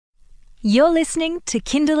You're listening to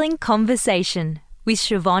Kindling Conversation with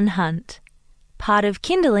Siobhan Hunt, part of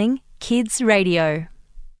Kindling Kids Radio.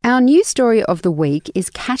 Our new story of the week is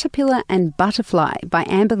Caterpillar and Butterfly by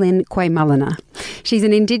Ambelin Kwaymullina. She's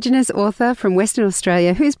an Indigenous author from Western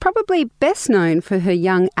Australia who's probably best known for her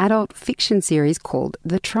young adult fiction series called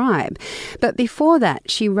The Tribe. But before that,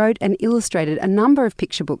 she wrote and illustrated a number of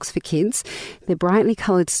picture books for kids. They're brightly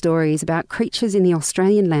coloured stories about creatures in the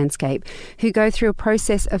Australian landscape who go through a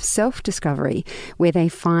process of self-discovery where they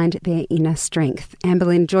find their inner strength.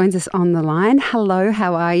 Ambelin joins us on the line. Hello,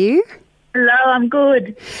 how are you? Hello, I'm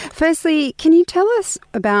good. Firstly, can you tell us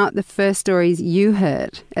about the first stories you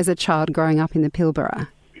heard as a child growing up in the Pilbara?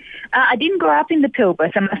 I didn't grow up in the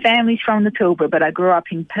Pilbara, so my family's from the Pilbara, but I grew up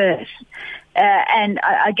in Perth. And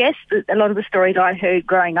I guess a lot of the stories I heard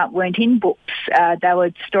growing up weren't in books. They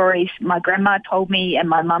were stories my grandma told me and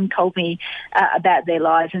my mum told me about their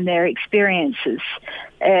lives and their experiences.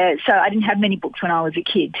 So I didn't have many books when I was a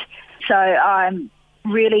kid. So I'm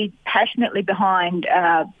really passionately behind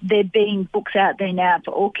there being books out there now for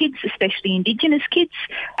all kids, especially Indigenous kids,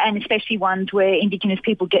 and especially ones where Indigenous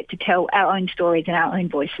people get to tell our own stories and our own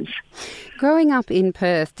voices. Growing up in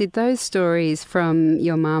Perth, did those stories from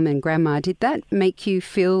your mum and grandma, did that make you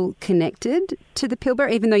feel connected to the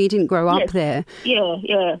Pilbara, even though you didn't grow up there? Yeah.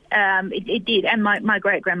 It did, and my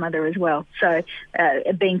great-grandmother as well. So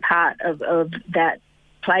being part of that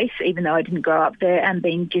place, even though I didn't grow up there, and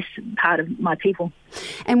being just part of my people.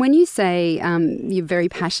 And when you say you're very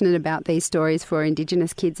passionate about these stories for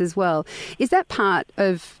Indigenous kids as well, is that part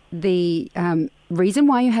of the reason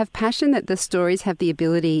why you have passion, that the stories have the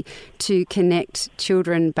ability to connect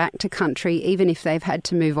children back to country, even if they've had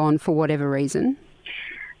to move on for whatever reason?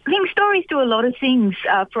 I think stories do a lot of things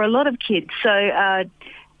for a lot of kids. So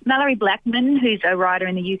Mallory Blackman, who's a writer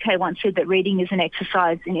in the UK, once said that reading is an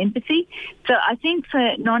exercise in empathy. So I think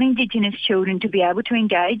for non-Indigenous children to be able to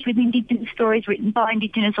engage with Indigenous stories written by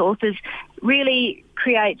Indigenous authors really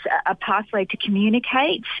creates a pathway to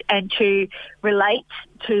communicate and to relate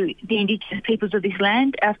to the Indigenous peoples of this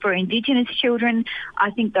land. For Indigenous children, I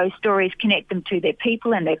think those stories connect them to their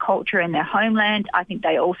people and their culture and their homeland. I think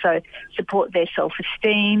they also support their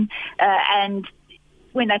self-esteem and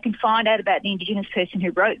when they can find out about the Indigenous person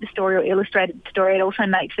who wrote the story or illustrated the story, it also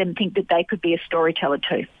makes them think that they could be a storyteller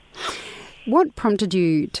too. What prompted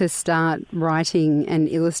you to start writing and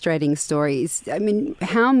illustrating stories? I mean,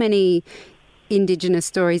 how many Indigenous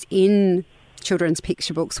stories in children's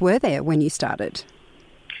picture books were there when you started?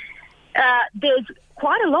 There's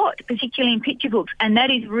quite a lot, particularly in picture books, and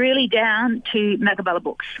that is really down to Magabala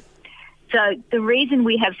books. So the reason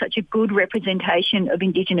we have such a good representation of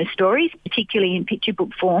Indigenous stories, particularly in picture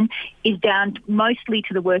book form, is down mostly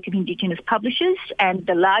to the work of Indigenous publishers, and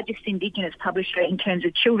the largest Indigenous publisher in terms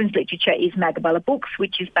of children's literature is Magabala Books,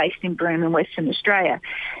 which is based in Broome in Western Australia.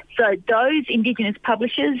 So those Indigenous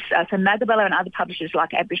publishers, so Magabala and other publishers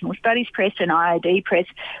like Aboriginal Studies Press and IOD Press,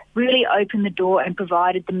 really opened the door and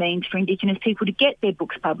provided the means for Indigenous people to get their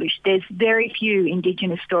books published. There's very few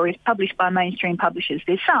Indigenous stories published by mainstream publishers.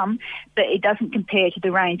 There's some, but it doesn't compare to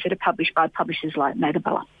the range that are published by publishers like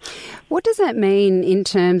Magabala. What does that mean in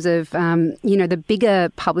terms of, the bigger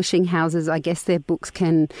publishing houses? I guess their books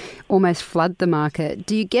can almost flood the market.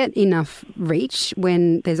 Do you get enough reach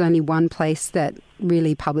when there's only one place that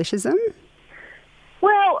really publishes them?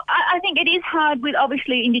 Well, I think it is hard with,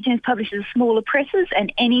 obviously, Indigenous publishers, smaller presses,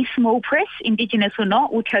 and any small press, Indigenous or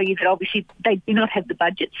not, will tell you that obviously they do not have the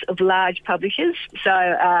budgets of large publishers,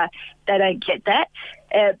 so they don't get that.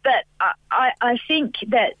 But I think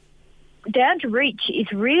that down to reach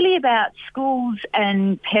is really about schools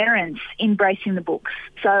and parents embracing the books.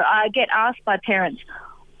 So I get asked by parents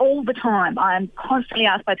all the time. I'm constantly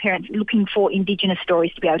asked by parents looking for Indigenous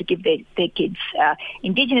stories to be able to give their kids.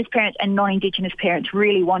 Indigenous parents and non-Indigenous parents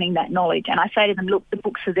really wanting that knowledge. And I say to them, look, the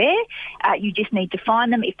books are there. You just need to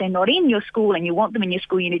find them. If they're not in your school and you want them in your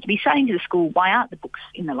school, you need to be saying to the school, why aren't the books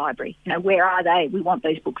in the library? Where are they? We want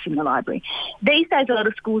those books in the library. These days, a lot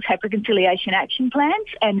of schools have reconciliation action plans,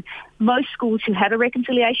 and most schools who have a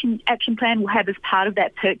reconciliation action plan will have as part of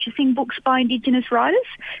that purchasing books by Indigenous writers.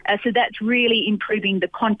 So that's really improving the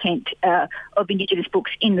content of Indigenous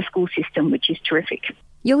books in the school system, which is terrific.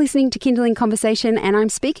 You're listening to Kindling Conversation, and I'm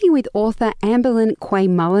speaking with author Ambelin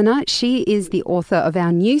Kwaymullina. She is the author of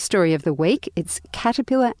our new story of the week. It's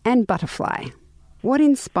Caterpillar and Butterfly. What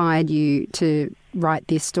inspired you to write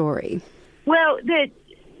this story? Well,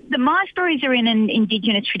 my stories are in an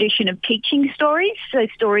Indigenous tradition of teaching stories, so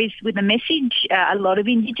stories with a message. A lot of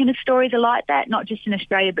Indigenous stories are like that, not just in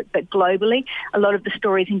Australia but globally. A lot of the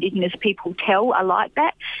stories Indigenous people tell are like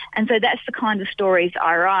that, and so that's the kind of stories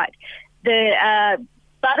I write.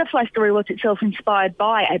 butterfly story was itself inspired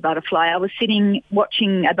by a butterfly. I was sitting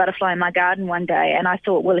watching a butterfly in my garden one day, and I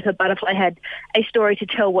thought, well, if a butterfly had a story to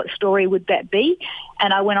tell, what story would that be?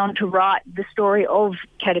 And I went on to write the story of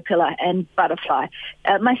caterpillar and butterfly.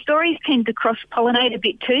 My stories tend to cross-pollinate a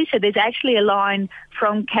bit too, so there's actually a line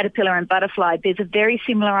from caterpillar and butterfly. There's a very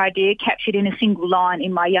similar idea captured in a single line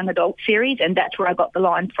in my young adult series, and that's where I got the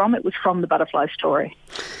line from. It was from the butterfly story.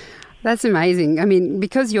 That's amazing. I mean,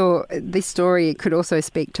 because this story could also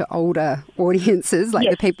speak to older audiences, like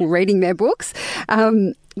Yes. the people reading their books,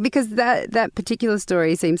 because that particular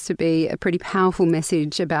story seems to be a pretty powerful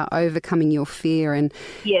message about overcoming your fear and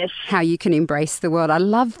Yes. how you can embrace the world. I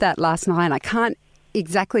loved that last line. I can't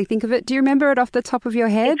exactly think of it. Do you remember it off the top of your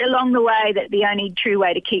head? It's along the way that the only true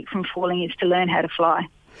way to keep from falling is to learn how to fly.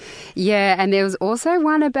 Yeah, and there was also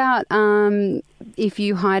one about if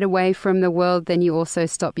you hide away from the world, then you also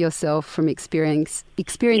stop yourself from experiencing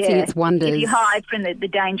its wonders. If you hide from the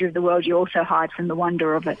danger of the world, you also hide from the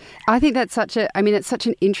wonder of it. I think that's it's such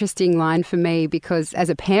an interesting line for me, because as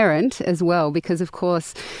a parent as well, because of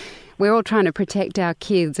course we're all trying to protect our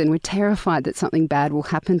kids and we're terrified that something bad will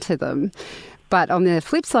happen to them. But on the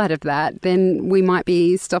flip side of that, then we might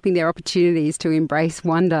be stopping their opportunities to embrace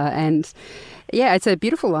wonder. And yeah, it's a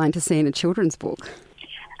beautiful line to see in a children's book.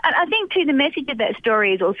 And I think too, the message of that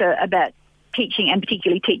story is also about teaching, and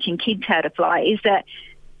particularly teaching kids how to fly, is that,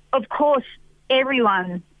 of course,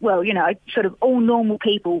 everyone, well, sort of all normal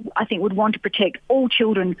people, I think, would want to protect all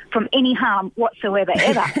children from any harm whatsoever,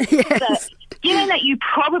 ever. Yes. But given that you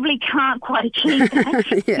probably can't quite achieve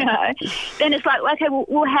that, Yeah. then it's like, okay,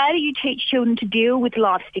 well, how do you teach children to deal with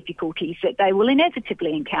life's difficulties that they will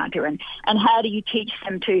inevitably encounter, and how do you teach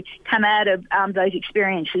them to come out of those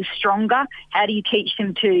experiences stronger? How do you teach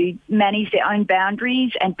them to manage their own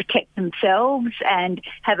boundaries and protect themselves and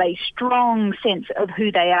have a strong sense of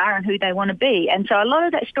who they are and who they want to be? And so a lot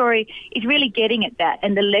of that story is really getting at that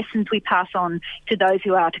and the lessons we pass on to those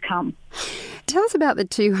who are to come. Tell us about the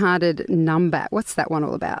two-hearted numbat. What's that one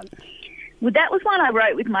all about? Well, that was one I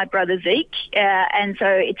wrote with my brother Zeke, and so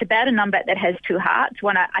it's about a numbat that has two hearts,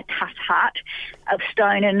 one a tough heart of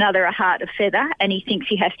stone and another a heart of feather, and he thinks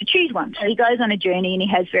he has to choose one. So he goes on a journey and he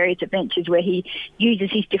has various adventures where he uses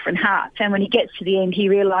his different hearts, and when he gets to the end, he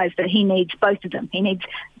realises that he needs both of them. He needs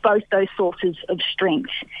both those sources of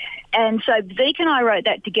strength. And so Zeke and I wrote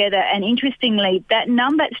that together, and interestingly, that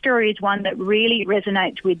numbat story is one that really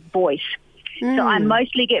resonates with boys. So I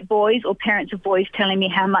mostly get boys or parents of boys telling me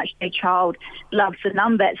how much their child loves the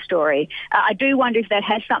numbat story. I do wonder if that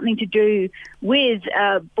has something to do with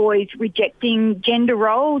boys rejecting gender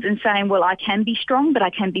roles and saying, well, I can be strong, but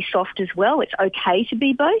I can be soft as well. It's okay to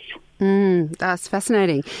be both. That's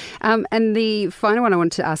fascinating. And the final one I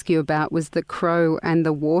wanted to ask you about was The Crow and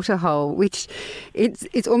the Waterhole, which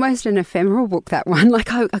it's almost an ephemeral book, that one.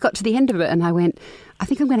 Like I got to the end of it and I went, I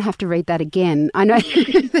think I'm going to have to read that again. I know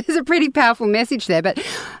there's a pretty powerful message there, but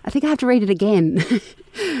I think I have to read it again.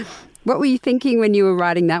 What were you thinking when you were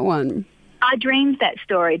writing that one? I dreamed that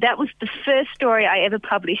story. That was the first story I ever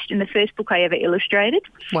published and the first book I ever illustrated.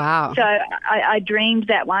 Wow. So I dreamed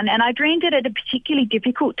that one, and I dreamed it at a particularly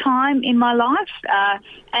difficult time in my life.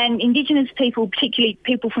 And Indigenous people, particularly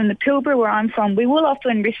people from the Pilbara where I'm from, we will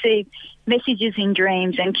often receive messages in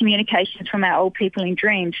dreams and communications from our old people in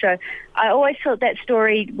dreams. So I always felt that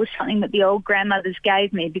story was something that the old grandmothers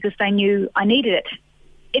gave me because they knew I needed it.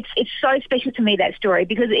 It's so special to me, that story,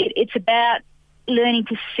 because it's about learning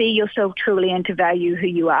to see yourself truly and to value who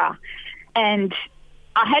you are. And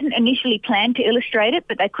I hadn't initially planned to illustrate it,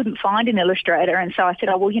 but they couldn't find an illustrator. And so I said,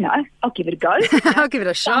 I'll give it a go. I'll give it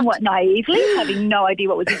a shot. Somewhat naively, having no idea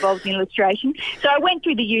what was involved in illustration. So I went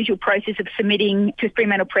through the usual process of submitting to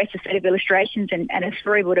Fremantle Press a set of illustrations and a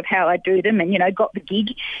storyboard of how I do them and, got the gig.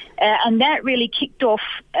 And that really kicked off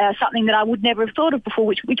something that I would never have thought of before,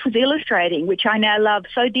 which was illustrating, which I now love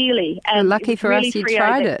so dearly. And lucky for really us you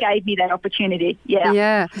tried it. Gave me that opportunity. Yeah.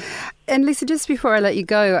 Yeah. And Lisa, just before I let you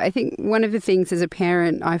go, I think one of the things as a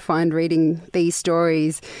parent I find reading these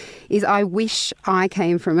stories is I wish I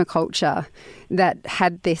came from a culture that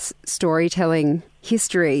had this storytelling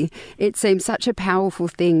history. It seems such a powerful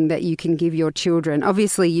thing that you can give your children.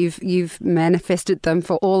 Obviously, you've manifested them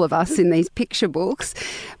for all of us in these picture books,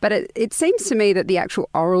 but it seems to me that the actual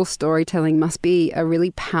oral storytelling must be a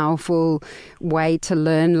really powerful way to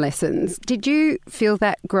learn lessons. Did you feel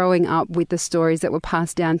that growing up with the stories that were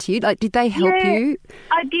passed down to you? Like, did they help you?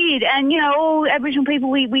 I did. And, all Aboriginal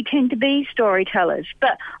people, we tend to be storytellers.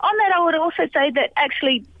 But on that, I would also say that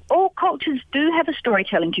actually all cultures do have a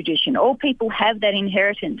storytelling tradition. All people have that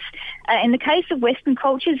inheritance. In the case of Western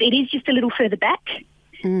cultures, it is just a little further back.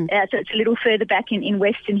 So it's a little further back in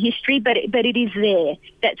Western history, but it is there.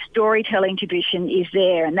 That storytelling tradition is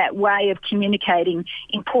there, and that way of communicating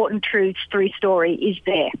important truths through story is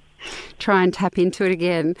there. Try and tap into it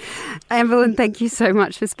again. Ambelin, thank you so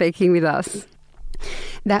much for speaking with us.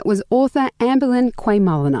 That was author Ambelin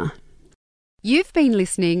Kwaymullina. You've been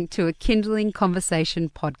listening to a Kindling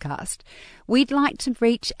Conversation podcast. We'd like to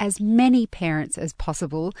reach as many parents as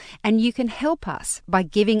possible, and you can help us by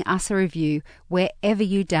giving us a review wherever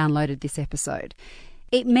you downloaded this episode.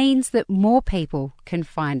 It means that more people can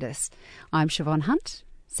find us. I'm Siobhan Hunt.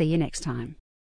 See you next time.